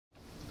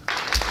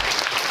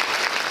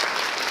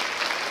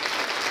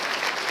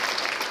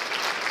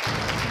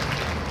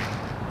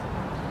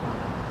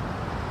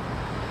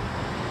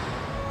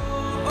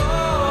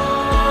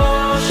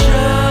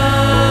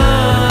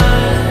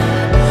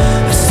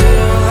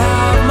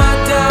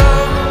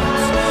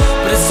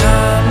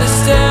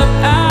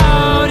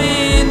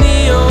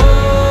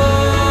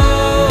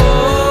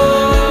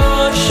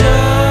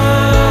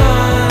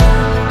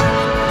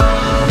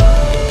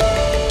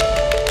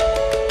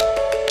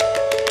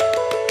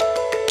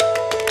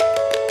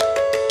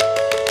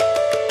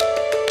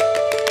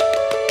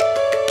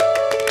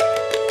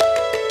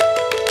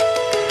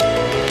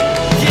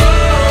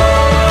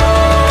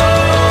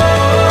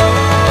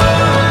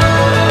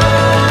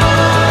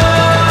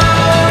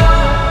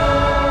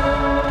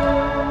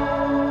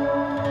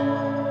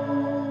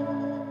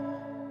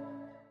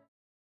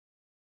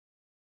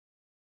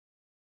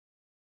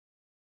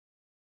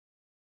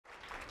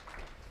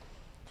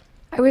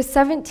I was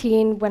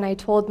 17 when I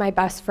told my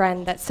best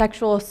friend that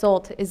sexual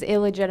assault is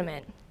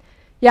illegitimate.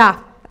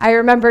 Yeah, I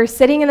remember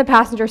sitting in the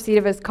passenger seat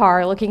of his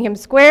car, looking him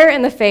square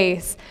in the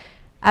face,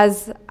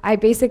 as I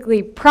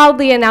basically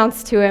proudly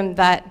announced to him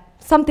that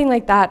something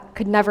like that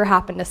could never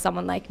happen to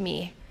someone like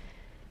me.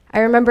 I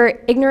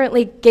remember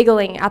ignorantly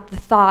giggling at the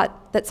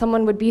thought that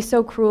someone would be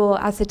so cruel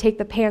as to take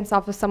the pants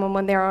off of someone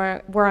when they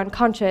were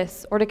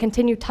unconscious, or to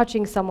continue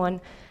touching someone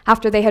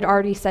after they had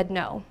already said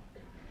no.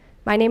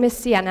 My name is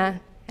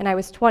Sienna, and I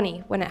was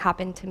 20 when it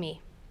happened to me.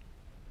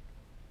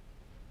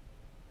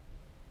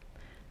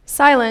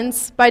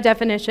 Silence, by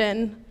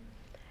definition,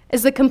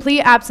 is the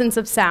complete absence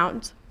of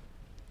sound.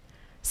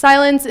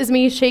 Silence is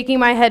me shaking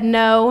my head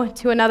no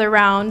to another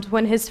round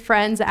when his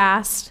friends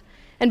asked,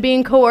 and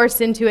being coerced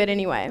into it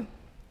anyway.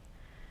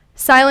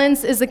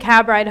 Silence is the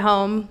cab ride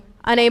home,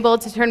 unable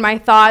to turn my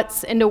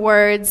thoughts into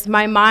words,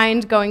 my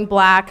mind going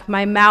black,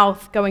 my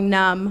mouth going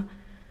numb.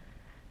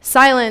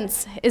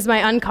 Silence is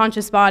my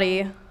unconscious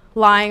body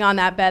lying on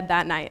that bed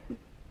that night.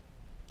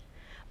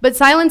 But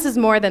silence is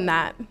more than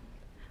that,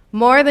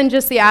 more than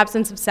just the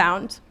absence of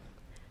sound.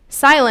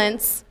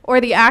 Silence, or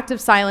the act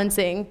of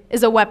silencing,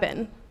 is a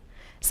weapon.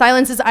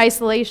 Silence is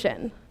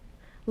isolation,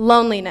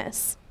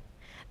 loneliness,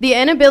 the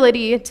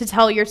inability to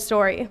tell your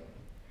story,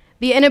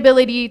 the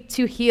inability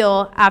to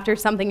heal after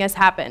something has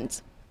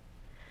happened.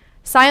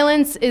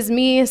 Silence is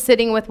me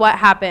sitting with what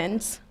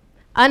happened,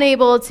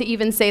 unable to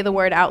even say the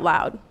word out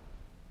loud.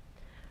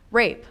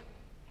 Rape.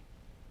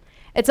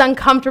 It's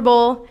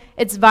uncomfortable,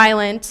 it's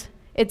violent,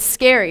 it's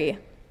scary.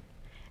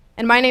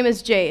 And my name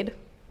is Jade.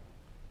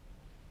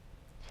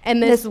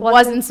 And this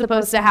wasn't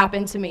supposed to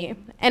happen to me,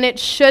 and it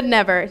should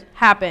never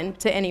happen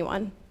to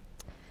anyone.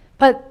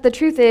 But the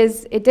truth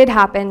is, it did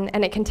happen,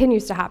 and it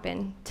continues to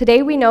happen.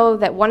 Today, we know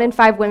that 1 in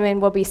 5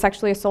 women will be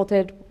sexually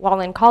assaulted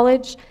while in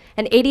college,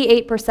 and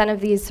 88%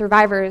 of these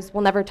survivors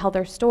will never tell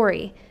their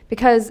story.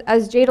 Because,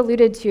 as Jade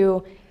alluded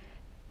to,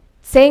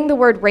 saying the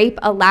word rape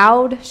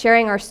aloud,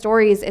 sharing our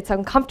stories, it's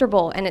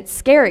uncomfortable and it's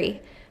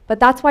scary. But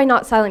that's why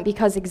Not Silent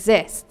Because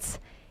exists.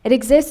 It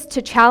exists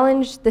to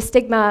challenge the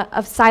stigma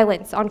of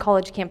silence on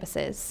college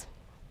campuses.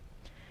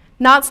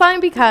 Not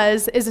Silent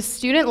Because is a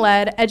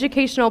student-led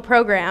educational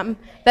program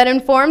that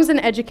informs and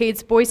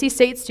educates Boise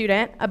State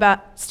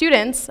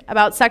students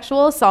about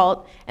sexual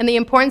assault and the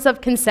importance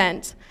of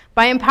consent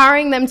by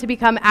empowering them to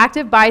become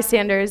active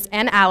bystanders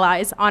and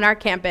allies on our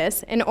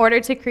campus in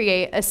order to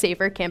create a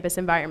safer campus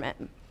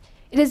environment.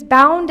 It is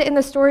bound in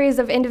the stories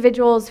of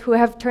individuals who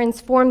have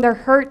transformed their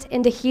hurt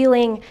into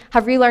healing,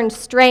 have relearned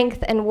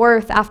strength and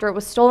worth after it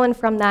was stolen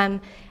from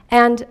them,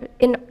 and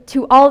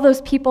to all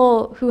those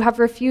people who have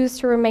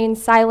refused to remain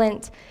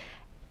silent.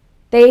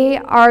 They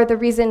are the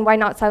reason why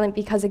Not Silent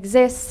Because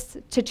exists,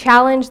 to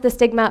challenge the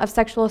stigma of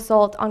sexual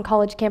assault on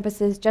college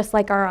campuses just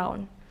like our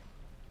own.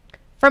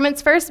 From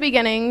its first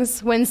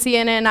beginnings, when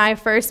Sienna and I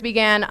first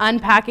began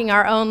unpacking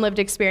our own lived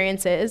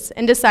experiences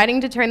and deciding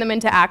to turn them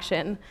into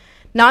action,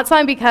 Not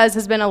Silent Because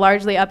has been a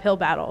largely uphill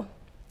battle.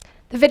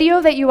 The video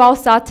that you all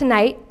saw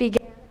tonight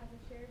began as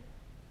a shared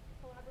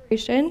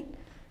collaboration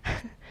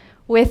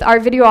with our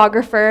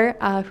videographer,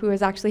 who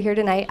is actually here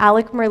tonight,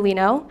 Alec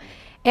Merlino,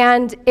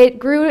 and it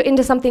grew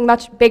into something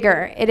much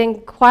bigger. It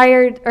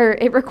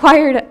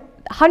required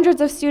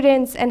hundreds of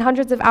students and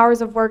hundreds of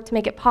hours of work to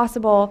make it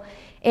possible,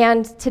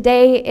 and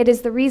today it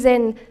is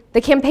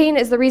the campaign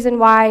is the reason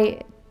why,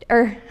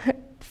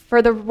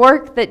 for the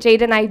work that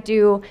Jade and I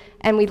do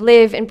and we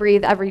live and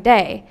breathe every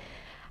day.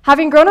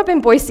 Having grown up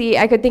in Boise,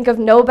 I could think of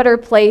no better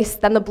place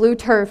than the blue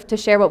turf to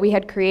share what we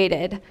had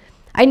created.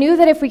 I knew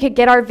that if we could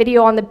get our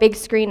video on the big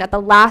screen at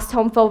the last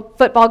home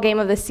football game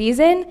of the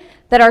season,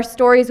 that our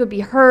stories would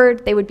be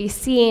heard, they would be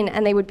seen,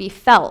 and they would be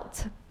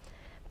felt.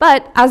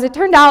 But as it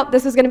turned out,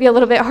 this was going to be a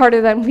little bit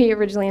harder than we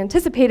originally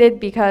anticipated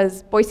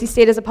because Boise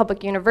State is a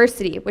public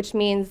university, which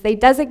means they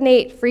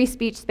designate free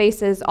speech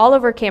spaces all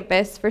over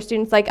campus for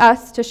students like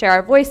us to share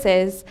our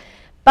voices,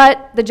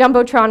 but the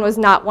Jumbotron was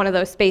not one of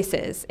those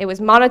spaces. It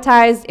was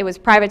monetized, it was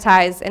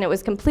privatized, and it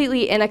was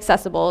completely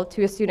inaccessible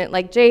to a student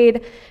like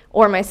Jade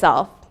or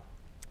myself.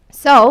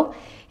 So,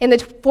 in the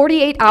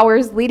 48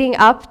 hours leading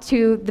up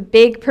to the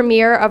big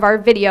premiere of our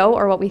video,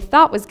 or what we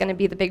thought was going to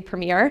be the big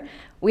premiere,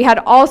 we had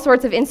all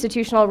sorts of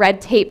institutional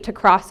red tape to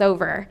cross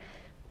over.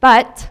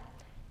 But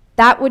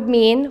that would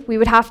mean we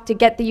would have to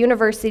get the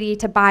university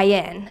to buy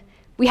in.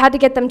 We had to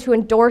get them to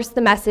endorse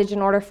the message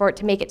in order for it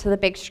to make it to the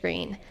big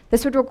screen.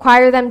 This would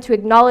require them to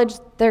acknowledge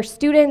their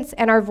students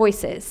and our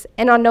voices.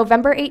 And on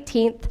November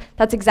 18th,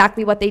 that's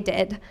exactly what they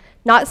did.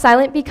 Not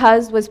Silent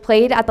Because was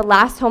played at the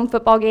last home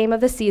football game of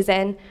the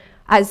season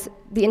as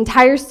the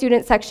entire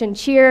student section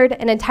cheered,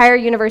 an entire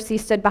university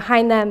stood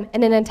behind them,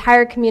 and an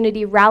entire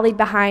community rallied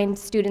behind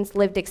students'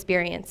 lived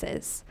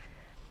experiences.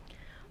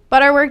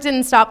 But our work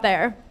didn't stop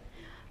there.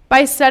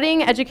 By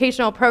studying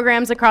educational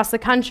programs across the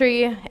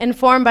country,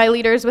 informed by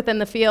leaders within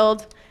the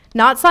field,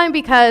 Not Silent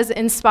Because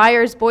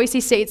inspires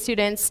Boise State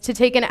students to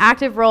take an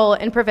active role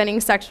in preventing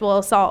sexual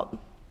assault.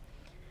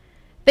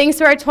 Thanks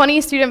to our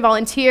 20 student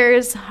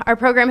volunteers, our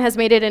program has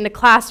made it into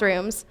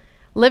classrooms,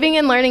 living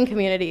and learning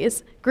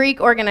communities,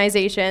 Greek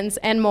organizations,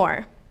 and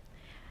more.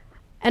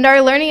 And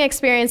our learning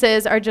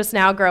experiences are just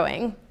now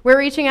growing. We're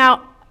reaching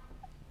out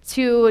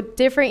to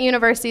different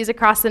universities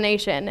across the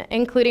nation,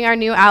 including our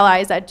new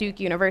allies at Duke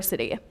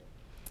University.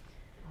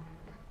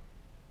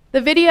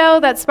 The video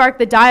that sparked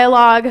the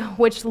dialogue,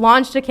 which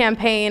launched a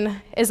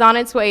campaign, is on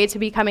its way to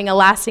becoming a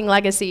lasting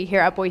legacy here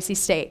at Boise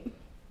State.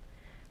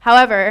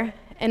 However,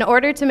 in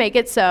order to make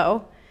it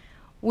so,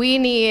 we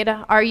need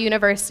our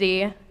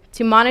university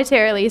to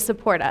monetarily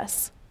support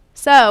us.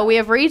 So we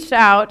have reached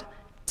out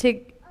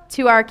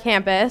to our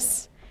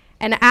campus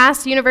and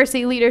asked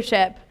university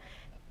leadership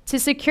to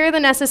secure the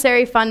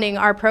necessary funding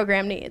our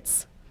program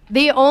needs.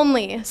 The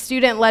only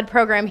student-led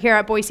program here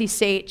at Boise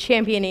State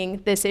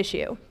championing this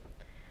issue.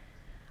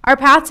 Our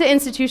path to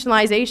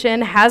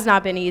institutionalization has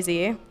not been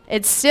easy.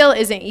 It still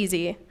isn't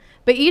easy,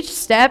 but each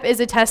step is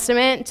a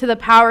testament to the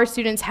power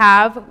students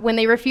have when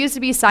they refuse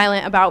to be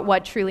silent about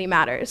what truly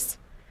matters.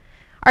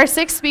 Our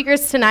 6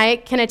 speakers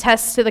tonight can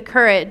attest to the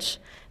courage,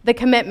 the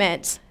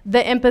commitment,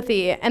 the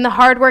empathy, and the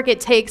hard work it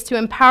takes to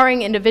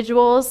empowering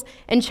individuals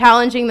and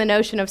challenging the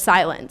notion of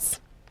silence.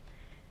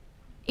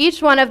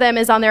 Each one of them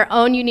is on their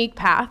own unique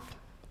path.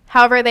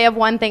 However, they have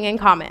one thing in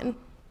common.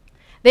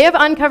 They have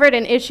uncovered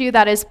an issue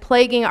that is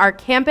plaguing our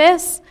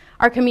campus,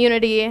 our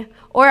community,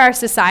 or our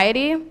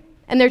society,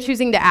 and they're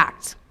choosing to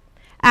act.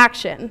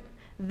 Action.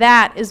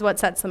 That is what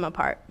sets them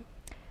apart.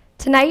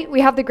 Tonight, we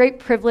have the great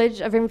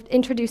privilege of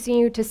introducing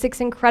you to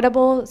 6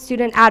 incredible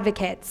student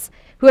advocates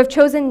who have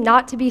chosen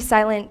not to be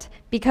silent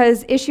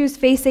because issues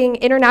facing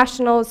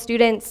international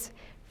students,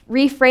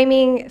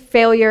 reframing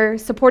failure,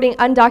 supporting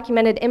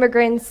undocumented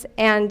immigrants,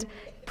 and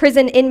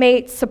prison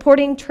inmates,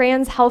 supporting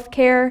trans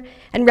healthcare,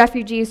 and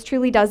refugees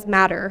truly does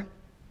matter.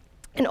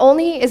 And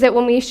only is it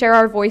when we share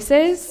our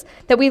voices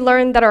that we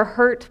learn that our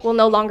hurt will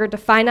no longer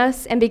define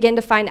us and begin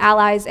to find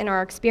allies in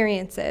our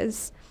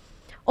experiences.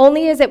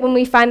 Only is it when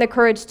we find the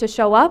courage to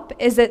show up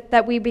is it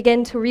that we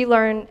begin to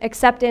relearn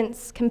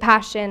acceptance,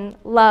 compassion,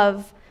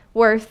 love,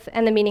 worth,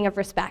 and the meaning of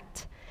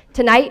respect.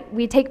 Tonight,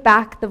 we take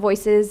back our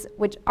voices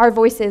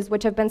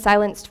which have been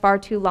silenced far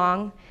too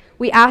long.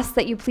 We ask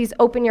that you please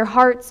open your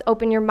hearts,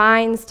 open your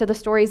minds to the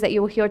stories that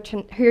you will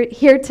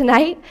hear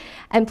tonight,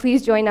 and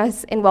please join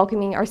us in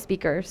welcoming our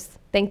speakers.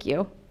 Thank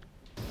you.